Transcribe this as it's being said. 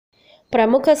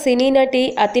ప్రముఖ సినీ నటి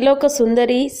అతిలోక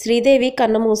సుందరి శ్రీదేవి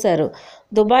కన్నుమూశారు.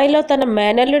 దుబాయ్లో తన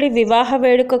మేనల్లుడి వివాహ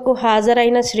వేడుకకు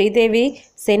హాజరైన శ్రీదేవి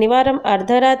శనివారం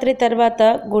అర్ధరాత్రి తర్వాత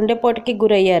గుండెపోటుకి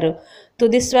గురయ్యారు.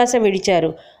 తుదిశ్వాస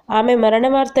విడిచారు. ఆమె మరణ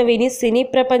వార్త విని సినీ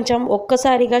ప్రపంచం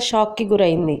ఒక్కసారిగా షాక్కి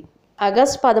గురైంది.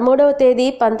 ఆగస్టు 13వ తేదీ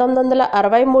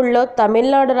 1963లో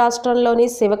తమిళనాడు రాష్ట్రంలోని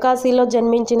శివకాశిలో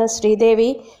జన్మించిన శ్రీదేవి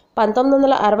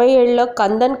 1967లో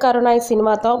కందన్ కరుణాయ్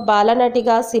సినిమాతో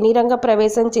బాలనటిగా సినీరంగ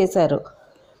ప్రవేశం చేశారు.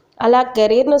 అలా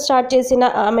కెరీర్ను స్టార్ట్ చేసిన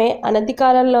ఆమె అనతి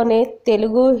కాలంలోనే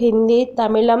తెలుగు, హిందీ,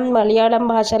 తమిళం, మలయాళం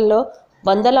భాషల్లో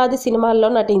వందలాది సినిమాల్లో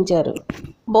నటించారు.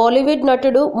 బాలీవుడ్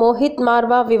నటుడు మోహిత్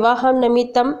మార్వా వివాహం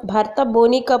నిమిత్తం భర్త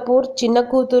బోని కపూర్, చిన్న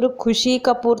కూతురు ఖుషీ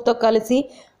కపూర్తో కలిసి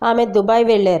ఆమె దుబాయ్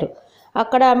వెళ్లారు.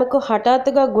 అక్కడ ఆమెకు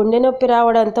హఠాత్తుగా గుండె నొప్పి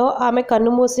రావడంతో ఆమె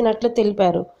కన్నుమూసినట్లు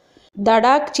తెలిపారు.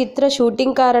 దడాక్ చిత్ర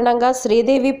షూటింగ్ కారణంగా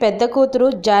శ్రీదేవి పెద్ద కూతురు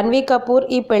జాన్వీ కపూర్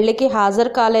ఈ పెళ్లికి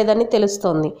హాజరు కాలేదని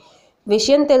తెలుస్తోంది.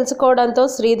 విషయం తెలుసుకోవడంతో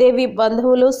శ్రీదేవి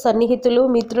బంధువులు, సన్నిహితులు,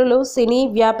 మిత్రులు, సినీ,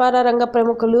 వ్యాపార రంగ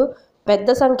ప్రముఖులు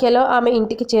పెద్ద సంఖ్యలో ఆమె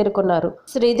ఇంటికి చేరుకున్నారు.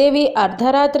 శ్రీదేవి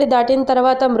అర్ధరాత్రి దాటిన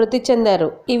తర్వాత మృతి చెందారు.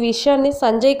 ఈ విషయాన్ని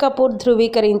సంజయ్ కపూర్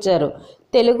ధృవీకరించారు.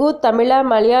 తెలుగు, తమిళ,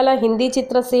 మలయాళ, హిందీ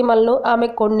చిత్రసీమలను ఆమె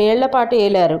కొన్నేళ్ల పాటు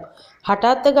ఏలారు.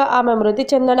 హఠాత్తుగా ఆమె మృతి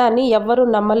చెందడాన్ని ఎవ్వరూ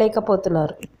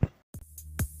నమ్మలేకపోతున్నారు.